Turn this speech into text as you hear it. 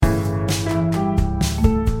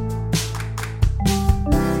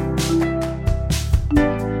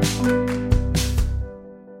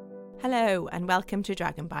and welcome to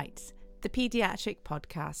Dragon Bites, the paediatric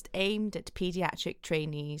podcast aimed at paediatric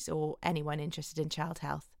trainees or anyone interested in child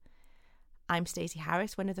health. I'm Stacey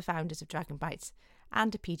Harris, one of the founders of Dragon Bites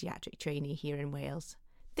and a paediatric trainee here in Wales.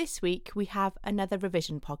 This week we have another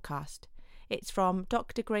revision podcast. It's from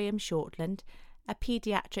Dr. Graham Shortland, a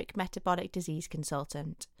paediatric metabolic disease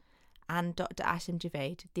consultant, and Dr. Asim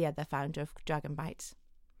Javed, the other founder of Dragon Bites.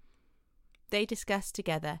 They discuss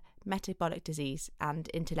together metabolic disease and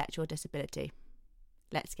intellectual disability.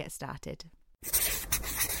 Let's get started.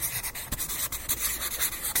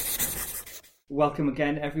 Welcome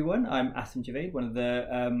again, everyone. I'm Asim Javed, one of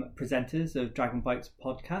the presenters of Dragon Bites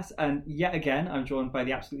podcast. And yet again, I'm joined by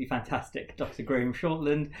the absolutely fantastic Dr. Graham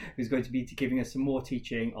Shortland, who's going to be giving us some more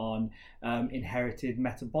teaching on inherited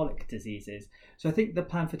metabolic diseases. So I think the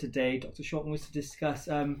plan for today, Dr. Shortland, was to discuss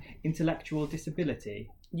intellectual disability.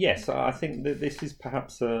 Yes, I think that this is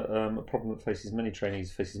perhaps a problem that faces many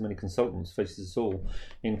trainees, faces many consultants, faces us all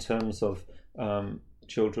in terms of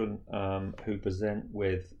children who present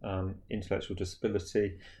with intellectual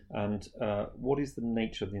disability and what is the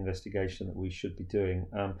nature of the investigation that we should be doing.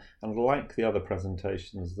 And like the other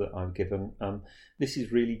presentations that I've given, this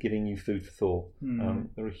is really giving you food for thought.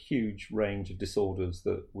 There are a huge range of disorders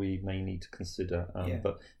that we may need to consider,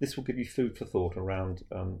 but this will give you food for thought around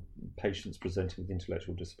patients presenting with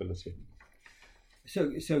intellectual disability.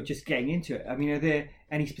 So just getting into it, I mean, are there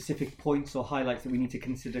any specific points or highlights that we need to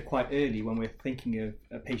consider quite early when we're thinking of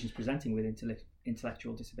patients presenting with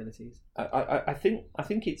intellectual disabilities? I think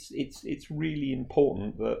it's really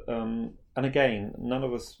important that, and again, none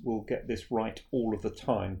of us will get this right all of the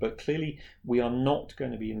time, but clearly we are not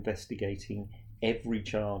going to be investigating every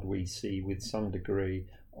child we see with some degree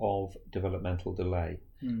of developmental delay.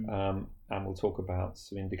 And we'll talk about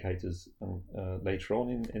some indicators later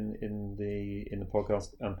on in the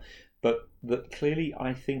podcast. But that clearly,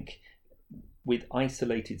 I think, with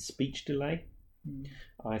isolated speech delay,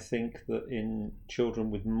 I think that in children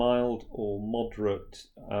with mild or moderate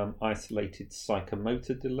isolated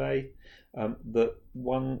psychomotor delay, that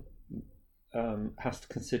one has to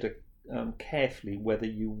consider carefully whether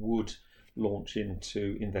you would launch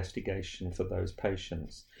into investigation for those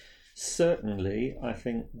patients. Certainly, I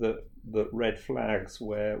think that red flags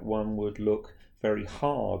where one would look very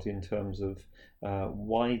hard in terms of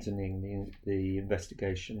widening the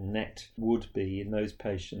investigation net would be in those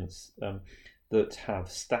patients that have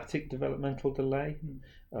static developmental delay,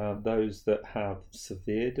 those that have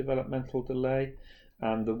severe developmental delay,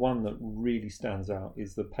 and the one that really stands out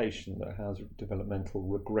is the patient that has developmental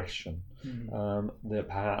regression. That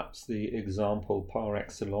perhaps the example par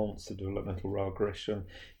excellence of developmental regression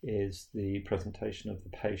is the presentation of the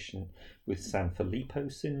patient with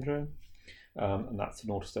Sanfilippo syndrome. And that's an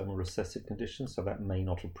autosomal recessive condition, so that may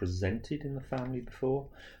not have presented in the family before.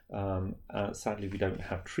 Sadly, we don't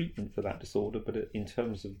have treatment for that disorder, but in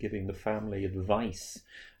terms of giving the family advice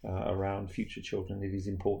around future children, it is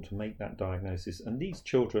important to make that diagnosis. And these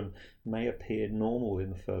children may appear normal in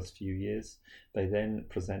the first few years. They then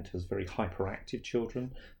present as very hyperactive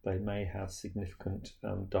children. They may have significant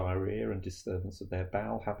diarrhea and disturbance of their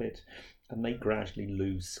bowel habit, and they gradually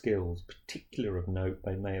lose skills. Particular of note,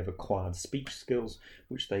 they may have acquired speech skills,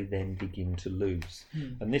 which they then begin to lose.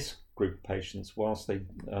 And this group of patients, whilst they,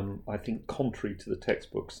 I think, contrary to the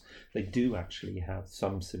textbooks, they do actually have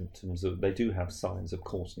some symptoms they do have signs of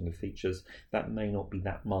coarsening of features that may not be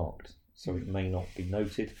that marked. So it may not be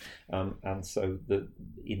noted, and so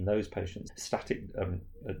in those patients, static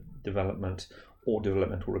development or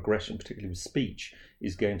developmental regression, particularly with speech,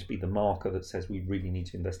 is going to be the marker that says we really need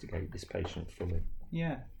to investigate this patient fully.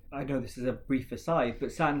 Yeah, I know this is a brief aside, but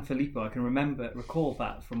Sanfilippo, I can recall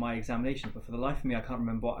that from my examination, but for the life of me, I can't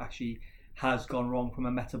remember what actually has gone wrong from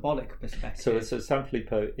a metabolic perspective. So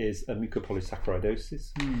Sanfilippo is a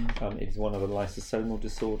mucopolysaccharidosis. It is one of the lysosomal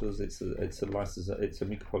disorders. It's a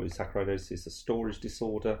mucopolysaccharidosis, a storage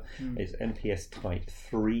disorder. It's MPS type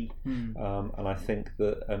 3, and I think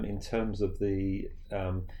that in terms of the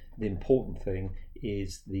important thing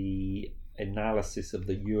is the analysis of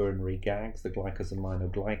the urinary GAGs, the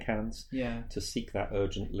glycosaminoglycans, to seek that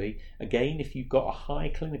urgently. Again, if you've got a high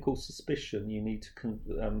clinical suspicion, you need to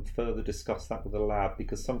further discuss that with the lab,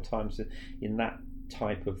 because sometimes in that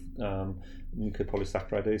type of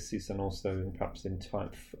mucopolysaccharidosis, and also perhaps in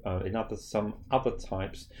some other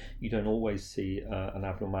types, you don't always see an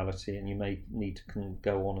abnormality, and you may need to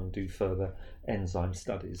go on and do further enzyme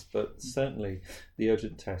studies. But certainly, the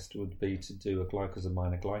urgent test would be to do a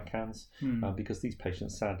glycosaminoglycans, because these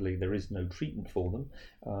patients, sadly, there is no treatment for them,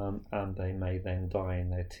 and they may then die in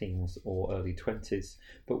their teens or early 20s.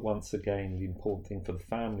 But once again, the important thing for the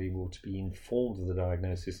family will to be informed of the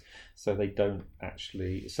diagnosis, so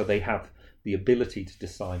they have the ability to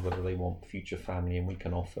decide whether they want future family, and we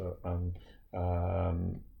can offer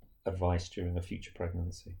advice during a future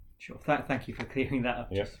pregnancy. Sure. Thank you for clearing that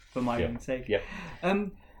up, just for my own sake. Yeah.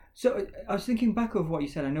 So I was thinking back over what you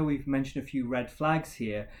said. I know we've mentioned a few red flags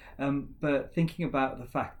here, but thinking about the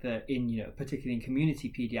fact that particularly in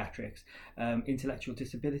community paediatrics, intellectual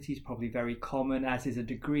disability is probably very common, as is a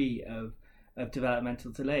degree of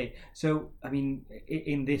developmental delay. So, I mean,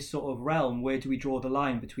 in this sort of realm, where do we draw the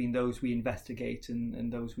line between those we investigate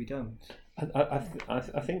and those we don't? I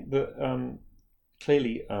think that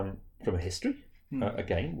clearly from a history,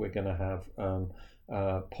 again, we're going to have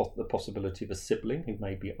the possibility of a sibling who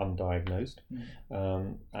may be undiagnosed,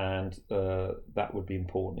 and that would be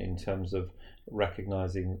important in terms of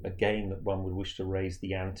recognising again that one would wish to raise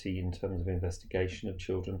the ante in terms of investigation of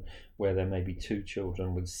children where there may be two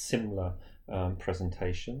children with similar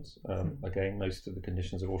presentations. Again, most of the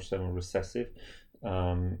conditions are autosomal recessive.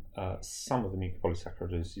 Some of the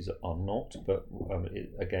mucopolysaccharidoses are not, but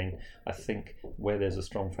again, I think where there's a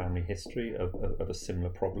strong family history of a similar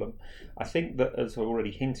problem, I think that, as I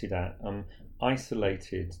already hinted at,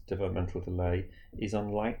 isolated developmental delay is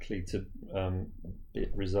unlikely to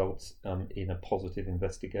result in a positive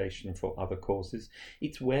investigation for other causes.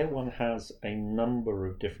 It's where one has a number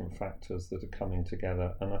of different factors that are coming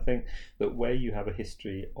together, and I think that where you have a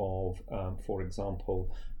history of, for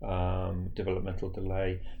example, developmental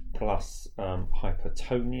delay plus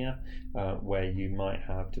hypertonia, where you might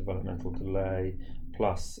have developmental delay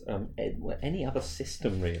plus any other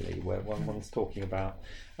system really, where one's talking about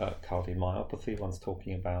cardiomyopathy, one's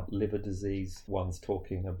talking about liver disease, one's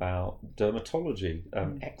talking about dermatology,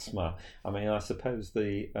 eczema. I mean, I suppose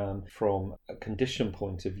from a condition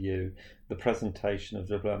point of view, the presentation of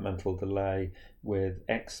developmental delay with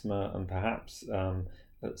eczema and perhaps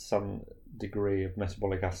at some degree of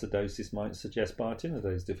metabolic acidosis might suggest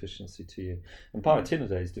biotinidase deficiency to you. And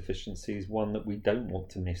biotinidase deficiency is one that we don't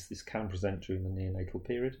want to miss. This can present during the neonatal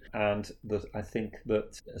period, and that I think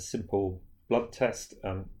that a simple blood test,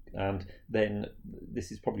 and then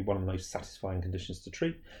this is probably one of the most satisfying conditions to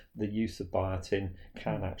treat. The use of biotin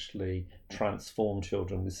can actually transform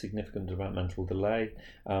children with significant developmental delay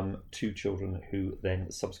to children who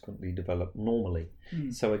then subsequently develop normally.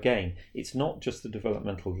 So again, it's not just the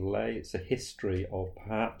developmental delay, it's a history of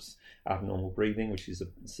perhaps abnormal breathing, which is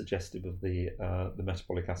suggestive of the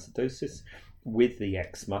metabolic acidosis, with the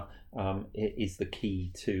eczema. It is the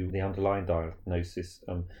key to the underlying diagnosis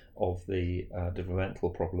of the developmental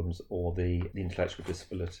problems or the intellectual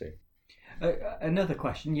disability. Another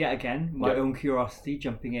question, yet again, my own curiosity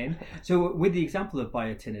jumping in. So with the example of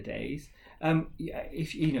biotinidase,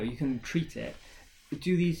 if you can treat it,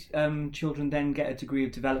 do these children then get a degree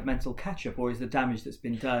of developmental catch-up, or is the damage that's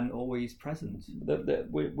been done always present?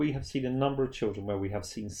 We have seen a number of children where we have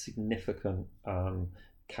seen significant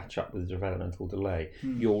catch up with developmental delay.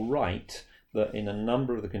 You're right that in a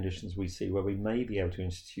number of the conditions we see where we may be able to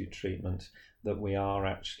institute treatment, that we are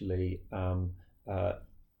actually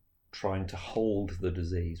trying to hold the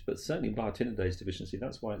disease. But certainly biotinidase deficiency,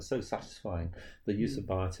 that's why it's so satisfying. The use of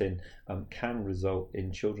biotin can result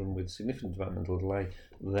in children with significant developmental delay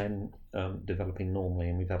then developing normally,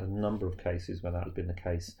 and we've had a number of cases where that has been the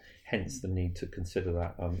case, hence the need to consider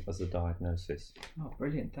that as a diagnosis. Oh,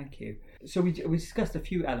 brilliant, thank you. So we discussed a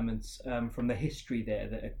few elements from the history there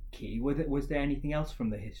that are key. Was there anything else from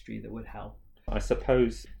the history that would help? I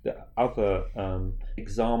suppose that other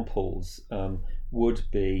examples would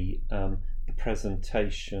be the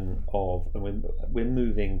presentation of, and we're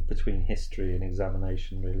moving between history and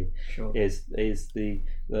examination really, is the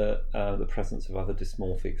presence of other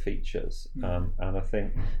dysmorphic features, and I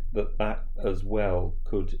think that as well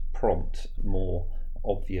could prompt more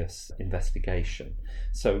obvious investigation.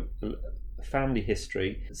 So family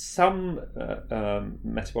history, some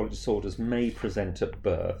metabolic disorders may present at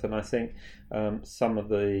birth, and I think some of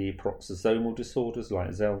the peroxisomal disorders like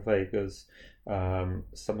Zellweger's,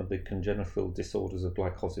 some of the congenital disorders of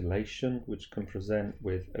glycosylation, which can present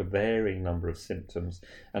with a varying number of symptoms,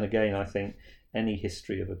 and again I think any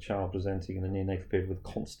history of a child presenting in the neonatal period with a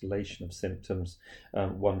constellation of symptoms,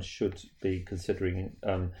 one should be considering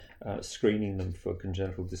screening them for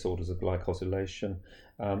congenital disorders of glycosylation.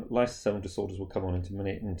 Lysosomal disorders will come on in a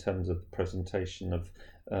minute in terms of the presentation of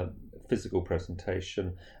physical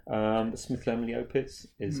presentation. Smith-Lemli-Opitz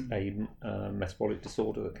is a metabolic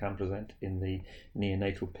disorder that can present in the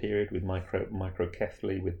neonatal period with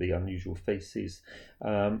microcephaly, with the unusual faces.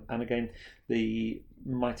 And again, the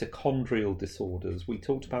mitochondrial disorders. We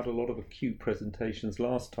talked about a lot of acute presentations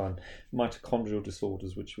last time. Mitochondrial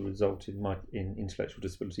disorders, which result in intellectual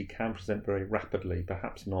disability, can present very rapidly,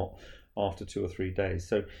 perhaps not after 2 or 3 days.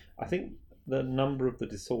 So I think the number of the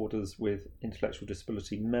disorders with intellectual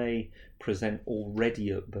disability may present already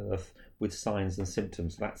at birth with signs and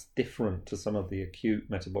symptoms. That's different to some of the acute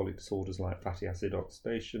metabolic disorders like fatty acid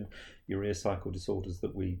oxidation, urea cycle disorders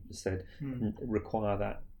that we said require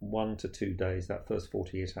that 1 to 2 days, that first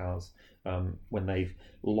 48 hours, when they've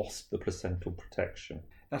lost the placental protection.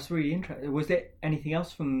 That's really interesting. Was there anything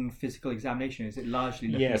else from physical examination? Is it largely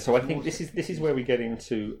looking at so I think this is where we get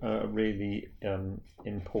into a really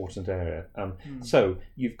important area. So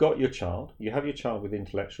you've got your child, you have your child with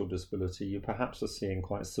intellectual disability, you perhaps are seeing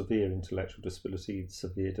quite severe intellectual disability,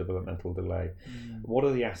 severe developmental delay. What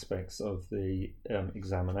are the aspects of the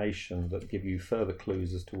examination that give you further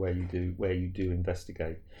clues as to where you do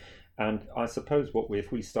investigate? And I suppose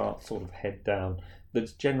if we start sort of head down,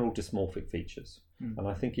 there's general dysmorphic features. And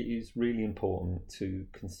I think it is really important to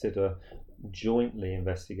consider jointly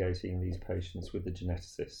investigating these patients with the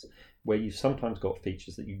geneticists, where you've sometimes got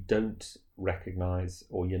features that you don't recognise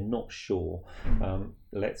or you're not sure.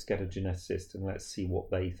 Let's get a geneticist and let's see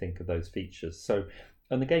what they think of those features. So,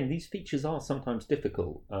 and again, these features are sometimes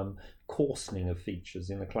difficult. Coarsening of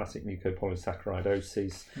features in the classic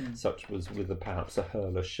mucopolysaccharidoses, such as with perhaps a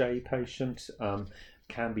Hurler-Scheie patient,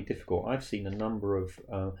 can be difficult. I've seen a number of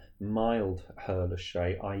mild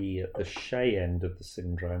Hurler-Scheie, i.e. at the Scheie end of the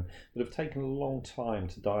syndrome, that have taken a long time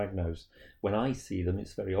to diagnose. When I see them,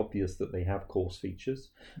 it's very obvious that they have coarse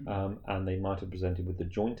features, and they might have presented with the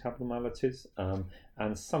joint abnormalities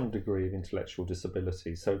and some degree of intellectual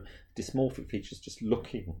disability. So dysmorphic features, just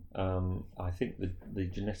looking, I think the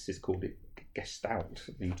geneticist called it gestalt.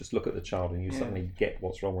 You just look at the child and you suddenly get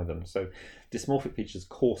what's wrong with them. So dysmorphic features,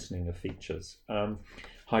 coarsening of features.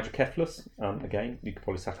 Hydrocephalus, again,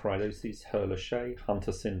 mucopolysaccharidoses, Hurler-Scheie,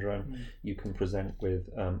 Hunter syndrome. You can present with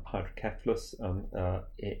hydrocephalus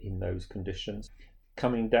in those conditions.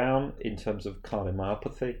 Coming down in terms of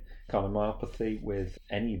cardiomyopathy with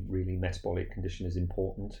any really metabolic condition is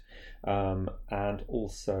important, and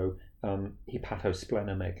also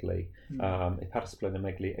hepatosplenomegaly.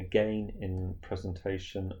 Hepatosplenomegaly, again, in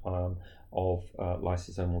presentation of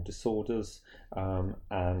lysosomal disorders,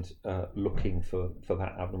 and looking for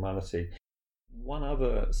that abnormality. One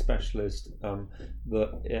other specialist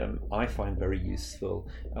that I find very useful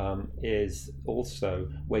is also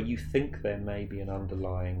where you think there may be an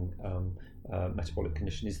underlying metabolic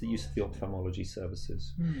condition is the use of the ophthalmology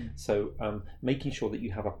services. So making sure that you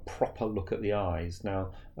have a proper look at the eyes.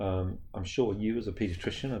 Now, I'm sure you as a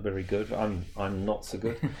paediatrician are very good. I'm not so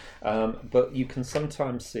good. But you can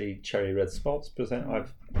sometimes see cherry red spots present.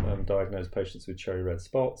 I've diagnosed patients with cherry red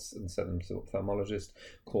spots and sent them to an ophthalmologist.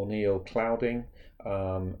 Corneal clouding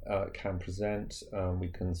can present. We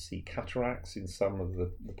can see cataracts in some of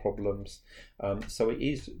the problems. So it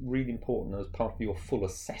is really important as part of your full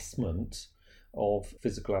assessment of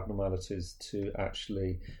physical abnormalities to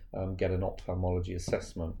actually get an ophthalmology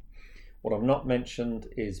assessment. What I've not mentioned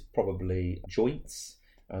is probably joints,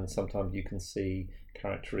 and sometimes you can see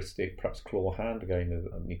characteristic, perhaps claw hand, again, of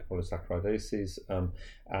mucopolysaccharidoses,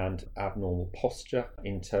 and abnormal posture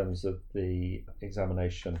in terms of the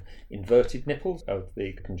examination. Inverted nipples of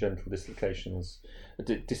the congenital dislocations,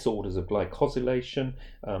 disorders of glycosylation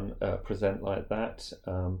present like that,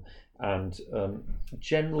 and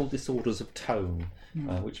general disorders of tone,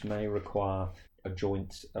 which may require a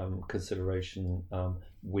joint consideration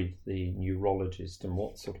with the neurologist, and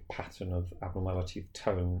what sort of pattern of abnormality of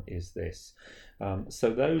tone is this.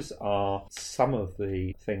 So those are some of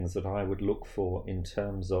the things that I would look for in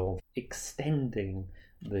terms of extending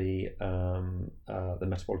the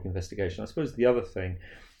metabolic investigation. I suppose the other thing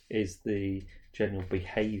is the general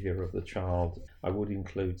behaviour of the child. I would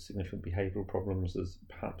include significant behavioural problems as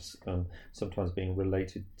perhaps sometimes being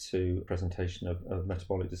related to presentation of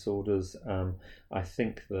metabolic disorders. I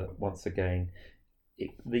think that once again,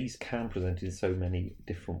 these can present in so many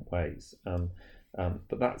different ways.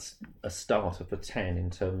 But that's a starter for 10 in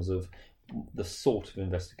terms of the sort of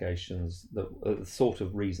investigations, the sort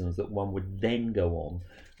of reasons that one would then go on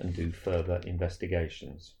and do further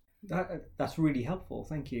investigations. That's really helpful.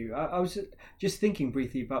 Thank you. I was just thinking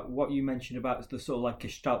briefly about what you mentioned about the sort of like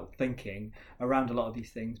Gestalt thinking around a lot of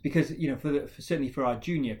these things, because certainly for our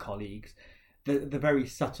junior colleagues, the very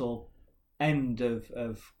subtle end of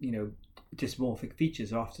dysmorphic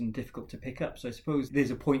features are often difficult to pick up. So I suppose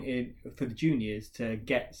there's a point for the juniors to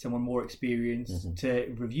get someone more experienced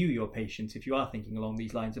to review your patients if you are thinking along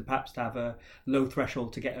these lines, and perhaps to have a low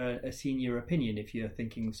threshold to get a senior opinion if you're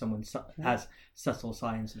thinking someone has subtle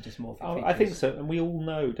signs of dysmorphic features. I think so, and we all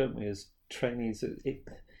know, don't we, as trainees,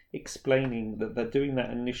 explaining that they're doing that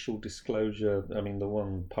initial disclosure. I mean, the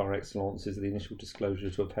one par excellence is the initial disclosure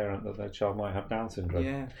to a parent that their child might have Down syndrome.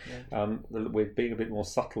 Yeah. We're being a bit more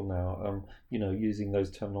subtle now, using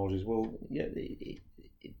those terminologies. Well, yeah,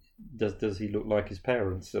 does he look like his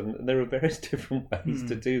parents? And there are various different ways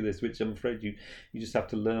to do this, which I'm afraid you just have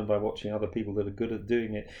to learn by watching other people that are good at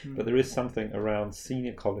doing it. But there is something around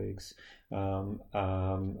senior colleagues.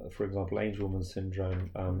 For example, Angelman syndrome.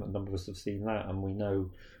 A number of us have seen that, and we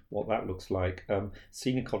know what that looks like.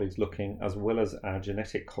 Senior colleagues looking, as well as our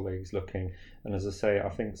genetic colleagues looking. And as I say, I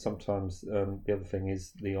think sometimes the other thing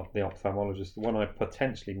is the ophthalmologist. The one I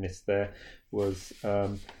potentially missed there was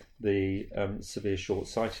the severe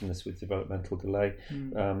short-sightedness with developmental delay,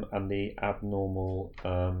 and the abnormal,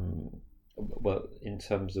 in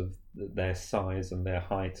terms of their size and their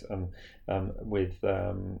height, and with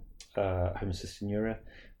homocystinuria.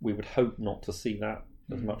 We would hope not to see that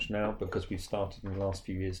as much now, because we've started in the last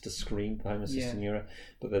few years to screen for homocystinuria,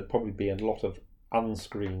 but there'd probably be a lot of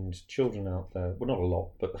unscreened children out there. Well, not a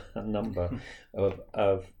lot, but a number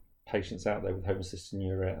of patients out there with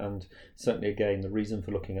homocystinuria. And certainly, again, the reason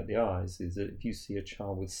for looking at the eyes is that if you see a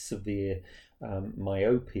child with severe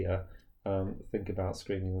myopia, think about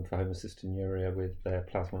screening them for homocystinuria with their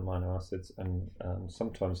plasma amino acids and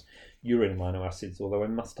sometimes urine amino acids, although I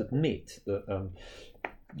must admit that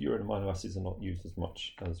urine amino acids are not used as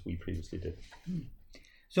much as we previously did.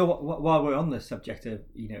 So while we're on the subject of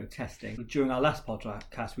testing, during our last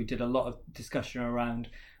podcast we did a lot of discussion around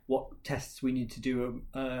what tests we need to do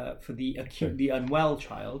for the acutely unwell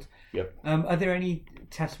child. Yep. Are there any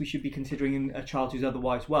tests we should be considering in a child who's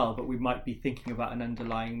otherwise well, but we might be thinking about an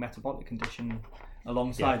underlying metabolic condition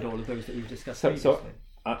alongside all of those that we've discussed previously? So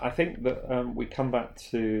I think that we come back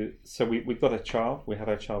to, so we've got a child, we have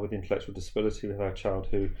our child with intellectual disability, we have our child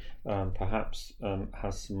who perhaps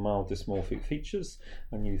has some mild dysmorphic features,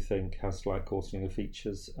 and you think has slight coarsening of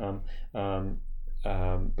features, but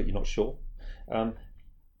you're not sure.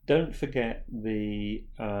 Don't forget the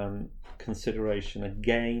consideration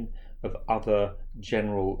again of other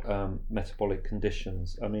general metabolic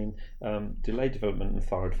conditions. I mean, delayed development and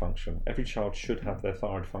thyroid function. Every child should have their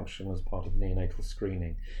thyroid function as part of neonatal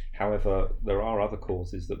screening. However, there are other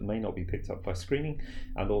causes that may not be picked up by screening,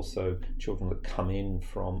 and also children that come in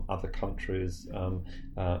from other countries.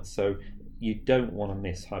 So you don't want to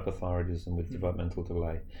miss hypothyroidism with developmental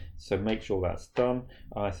delay. So make sure that's done.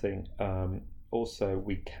 I think also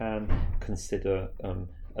we can consider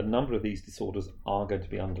a number of these disorders are going to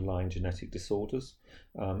be underlying genetic disorders,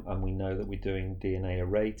 and we know that we're doing DNA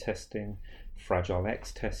array testing, Fragile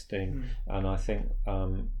X testing, and I think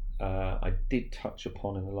I did touch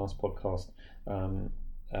upon in the last podcast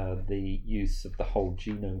the use of the whole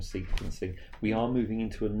genome sequencing. We are moving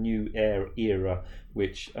into a new era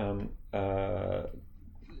which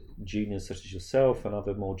juniors such as yourself and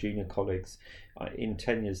other more junior colleagues, in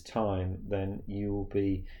 10 years' time, then you will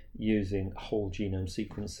be using whole genome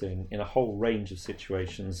sequencing in a whole range of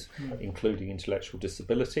situations, including intellectual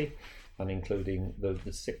disability and including the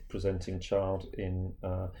sick presenting child in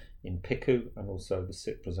PICU, and also the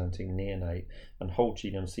sick presenting neonate. And whole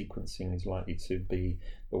genome sequencing is likely to be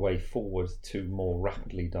the way forward to more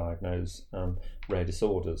rapidly diagnose rare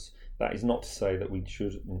disorders. That is not to say that we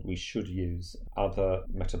should use other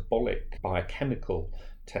metabolic biochemical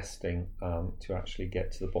testing to actually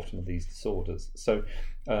get to the bottom of these disorders. So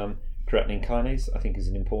creatinine kinase, I think, is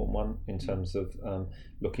an important one in terms of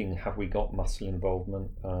looking, have we got muscle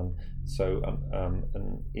involvement? And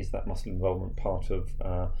is that muscle involvement part of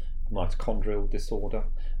mitochondrial disorder?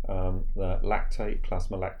 The lactate,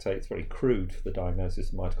 plasma lactate, is very crude for the diagnosis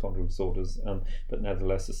of mitochondrial disorders, but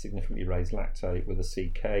nevertheless a significantly raised lactate with a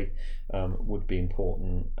CK would be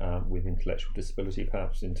important with intellectual disability,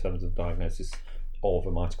 perhaps in terms of diagnosis of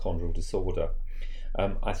a mitochondrial disorder.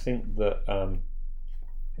 I think that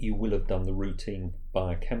you will have done the routine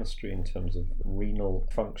biochemistry in terms of renal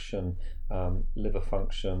function, liver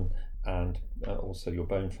function, and also your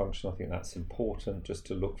bone function. I think that's important, just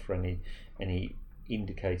to look for any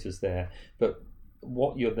indicators there. But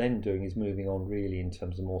what you're then doing is moving on really in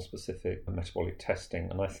terms of more specific metabolic testing.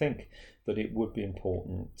 And I think that it would be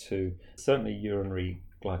important to certainly urinary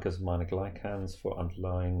glycosaminoglycans for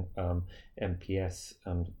underlying MPS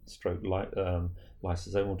and stroke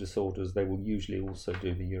lysosomal disorders. They will usually also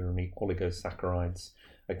do the urinary oligosaccharides,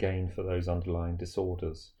 again for those underlying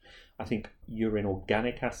disorders. I think urine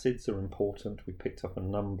organic acids are important. We picked up a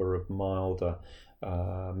number of milder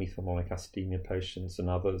methylmalonic acidemia patients and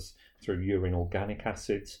others through urine organic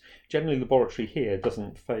acids. Generally, the laboratory here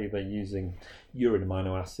doesn't favour using urine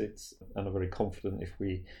amino acids, and are very confident if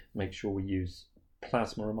we make sure we use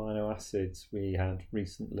plasma amino acids. We had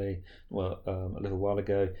recently, a little while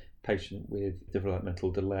ago, a patient with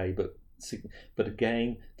developmental delay, but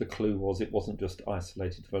again, the clue was it wasn't just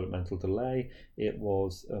isolated developmental delay, it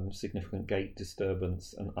was significant gait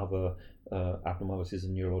disturbance and other abnormalities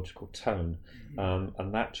in neurological tone.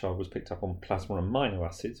 And that child was picked up on plasma amino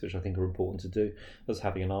acids, which I think are important to do, as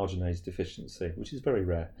having an arginase deficiency, which is very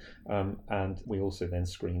rare. And we also then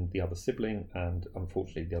screened the other sibling, and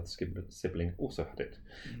unfortunately the other sibling also had it.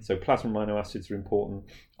 So plasma amino acids are important.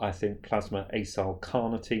 I think plasma acyl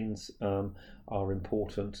carnitines are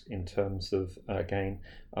important in terms of, again,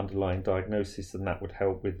 underlying diagnosis, and that would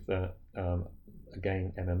help with,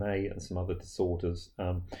 again, MMA and some other disorders.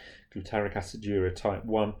 Glutaric aciduria type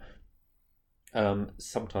 1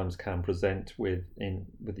 sometimes can present with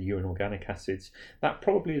the urine organic acids. That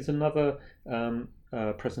probably is another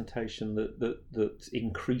presentation that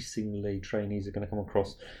increasingly trainees are going to come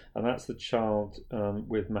across, and that's the child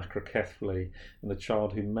with macrocephaly and the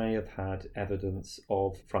child who may have had evidence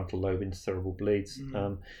of frontal lobe intercerebral bleeds,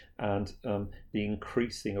 and the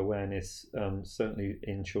increasing awareness, certainly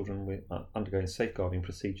in children with undergoing safeguarding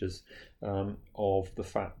procedures, of the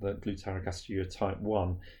fact that glutaric aciduria type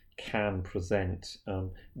 1 can present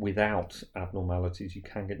without abnormalities. You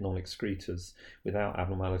can get non-excretors without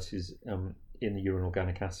abnormalities in the urine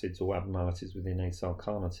organic acids or abnormalities within acyl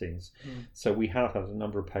carnitines. So we have had a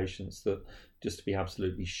number of patients that, just to be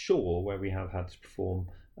absolutely sure, where we have had to perform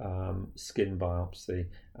skin biopsy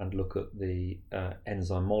and look at the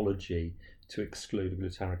enzymology to exclude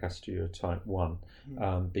glutaric aciduria type 1,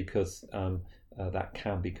 because that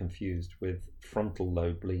can be confused with frontal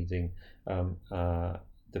lobe bleeding,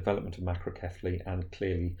 development of macrocephaly, and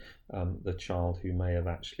clearly the child who may have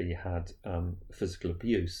actually had physical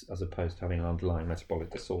abuse as opposed to having an underlying metabolic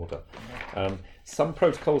disorder. Some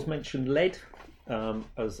protocols mention lead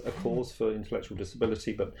as a cause for intellectual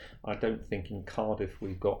disability, but I don't think in Cardiff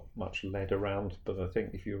we've got much lead around. But I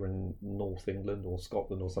think if you're in North England or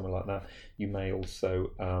Scotland or something like that, you may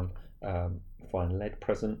also find lead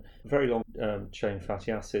present. Very long chain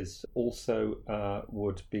fatty acids also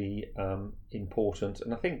would be important,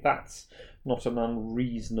 and I think that's not an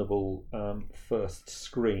unreasonable first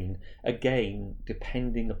screen, again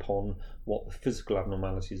depending upon what the physical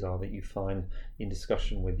abnormalities are that you find in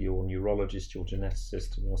discussion with your neurologist, your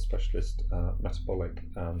geneticist, and your specialist metabolic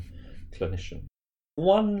clinician.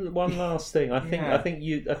 One last thing, I think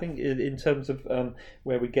in terms of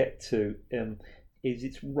where we get to, is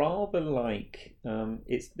it's rather like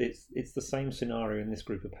it's the same scenario in this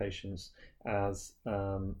group of patients as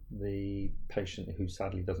the patient who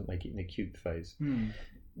sadly doesn't make it in the acute phase.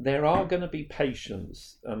 There are going to be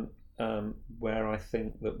patients where I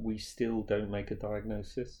think that we still don't make a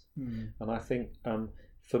diagnosis, and I think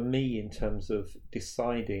for me, in terms of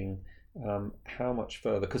deciding how much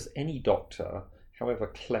further, because any doctor,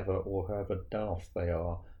 however clever or however daft they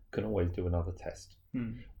are, can always do another test.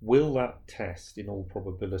 Will that test in all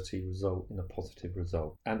probability result in a positive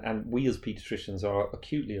result? And we as paediatricians are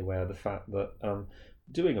acutely aware of the fact that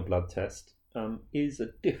doing a blood test is a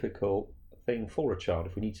difficult thing for a child.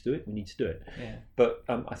 If we need to do it, we need to do it. But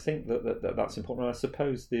I think that's important. And I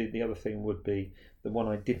suppose the other thing would be, the one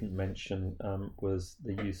I didn't mention was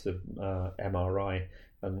the use of MRI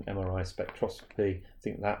and MRI spectroscopy. I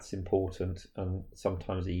think that's important, and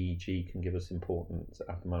sometimes EEG can give us important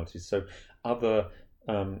abnormalities. So other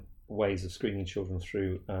ways of screening children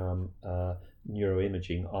through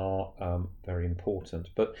neuroimaging are very important.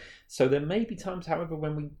 But so there may be times, however,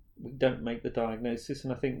 when we don't make the diagnosis,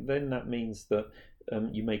 and I think then that means that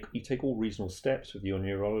you take all reasonable steps with your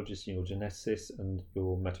neurologist and your geneticist and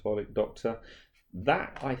your metabolic doctor.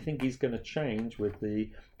 That, I think, is going to change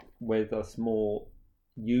with us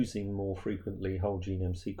using more frequently whole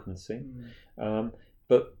genome sequencing.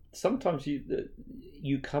 But sometimes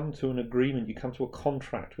you come to an agreement, you come to a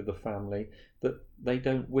contract with the family that they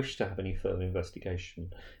don't wish to have any further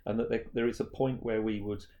investigation, and that there is a point where we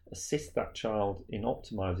would assist that child in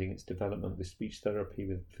optimising its development with speech therapy,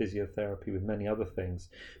 with physiotherapy, with many other things,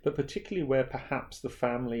 but particularly where perhaps the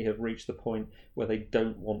family have reached the point where they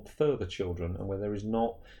don't want further children, and where there is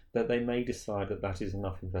not, that they may decide that is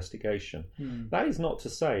enough investigation. That is not to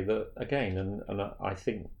say that, again, and I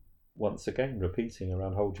think, once again, repeating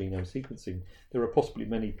around whole genome sequencing, there are possibly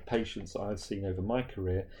many patients I've seen over my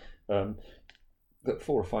career that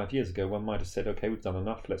 4 or 5 years ago one might have said, okay, we've done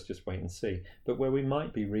enough, let's just wait and see, but where we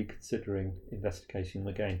might be reconsidering investigating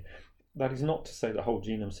them again. That is not to say that whole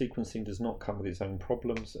genome sequencing does not come with its own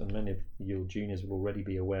problems, and many of your juniors will already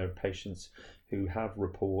be aware of patients who have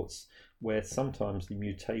reports where sometimes the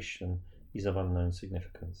mutation is of unknown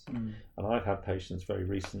significance. And I've had patients very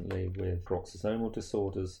recently with peroxisomal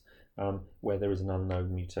disorders where there is an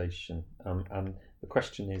unknown mutation, and the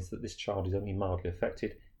question is that this child is only mildly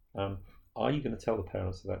affected. Are you going to tell the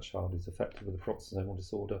parents that child is affected with a peroxisomal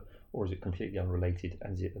disorder, or is it completely unrelated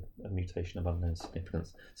and is it a mutation of unknown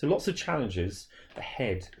significance? So lots of challenges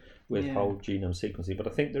ahead with whole genome sequencing, but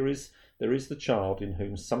I think there is the child in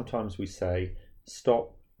whom sometimes we say,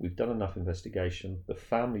 stop, we've done enough investigation, the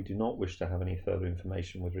family do not wish to have any further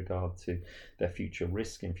information with regard to their future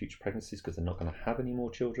risk in future pregnancies because they're not going to have any more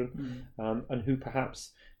children, and who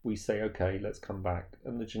perhaps we say, okay, let's come back,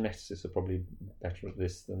 and the geneticists are probably better at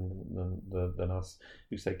this than us,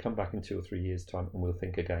 who say, come back in 2 or 3 years' time and we'll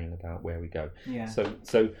think again about where we go.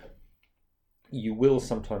 So you will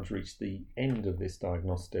sometimes reach the end of this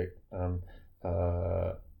diagnostic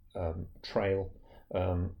trail,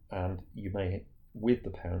 and you may, with the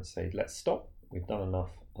parents, say, let's stop, we've done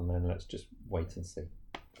enough, and then let's just wait and see.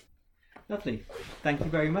 Lovely. Thank you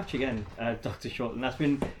very much again, Dr. Shortland. That's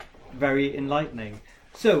been very enlightening.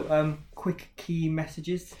 So, quick key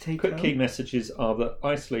messages to take home? Key messages are that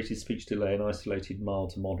isolated speech delay and isolated mild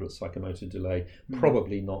to moderate psychomotor delay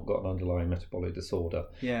probably not got an underlying metabolic disorder.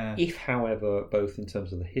 If, however, both in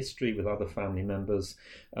terms of the history with other family members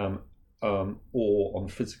or on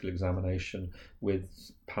physical examination with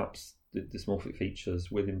perhaps dysmorphic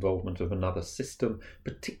features with involvement of another system,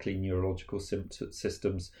 particularly neurological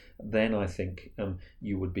systems, then I think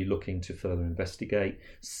you would be looking to further investigate.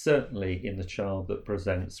 Certainly in the child that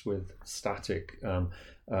presents with static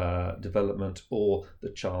development, or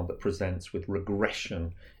the child that presents with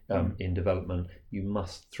regression in development, you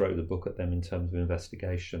must throw the book at them in terms of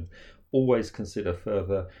investigation. Always consider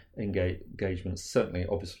further engagement, certainly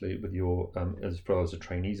obviously with your, as far as the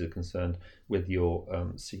trainees are concerned, with your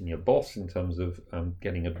senior boss in terms of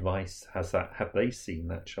getting advice. Have they seen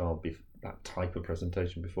that child, that type of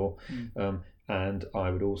presentation before? And I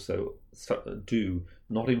would also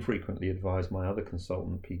not infrequently advise my other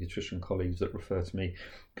consultant paediatrician colleagues that refer to me,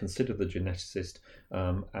 consider the geneticist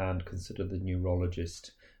and consider the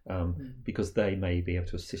neurologist, because they may be able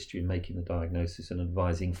to assist you in making the diagnosis and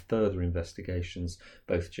advising further investigations,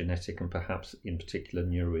 both genetic and perhaps in particular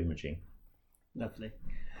neuroimaging. Lovely.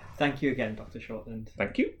 Thank you again, Dr. Shortland.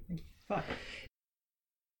 Thank you. Bye.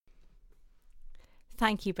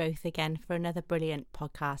 Thank you both again for another brilliant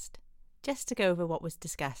podcast. Just to go over what was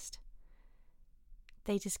discussed.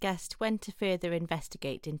 They discussed when to further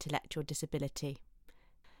investigate intellectual disability,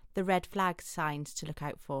 the red flag signs to look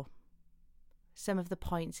out for, some of the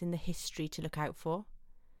points in the history to look out for,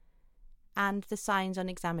 and the signs on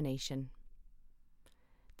examination,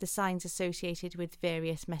 the signs associated with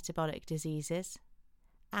various metabolic diseases,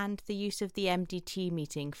 and the use of the MDT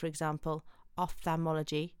meeting, for example,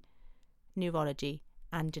 ophthalmology, neurology,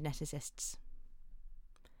 and geneticists.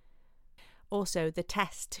 Also, the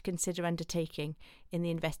tests to consider undertaking in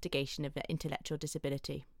the investigation of intellectual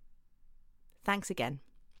disability. Thanks again.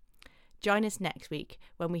 Join us next week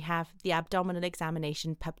when we have the abdominal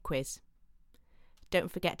examination pub quiz.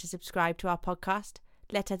 Don't forget to subscribe to our podcast,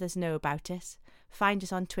 let others know about us, find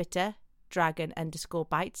us on Twitter,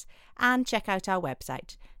 dragon_bites, and check out our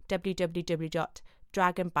website,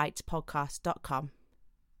 www.dragonbitespodcast.com.